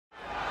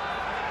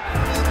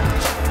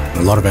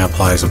A lot of our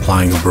players are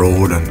playing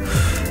abroad and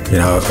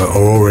are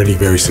already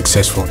very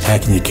successful. How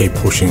can you keep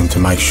pushing them to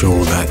make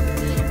sure that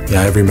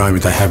every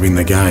moment they have in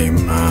the game,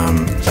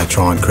 they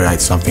try and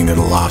create something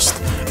that'll last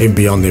even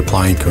beyond their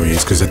playing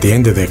careers? Because at the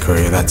end of their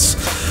career,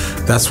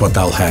 that's what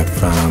they'll have.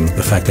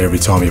 The fact that every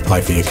time you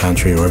play for your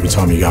country or every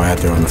time you go out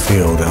there on the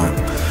field,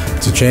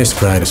 it's a chance to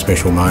create a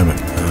special moment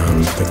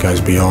that goes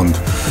beyond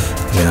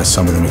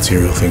some of the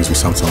material things we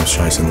sometimes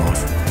chase in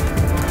life.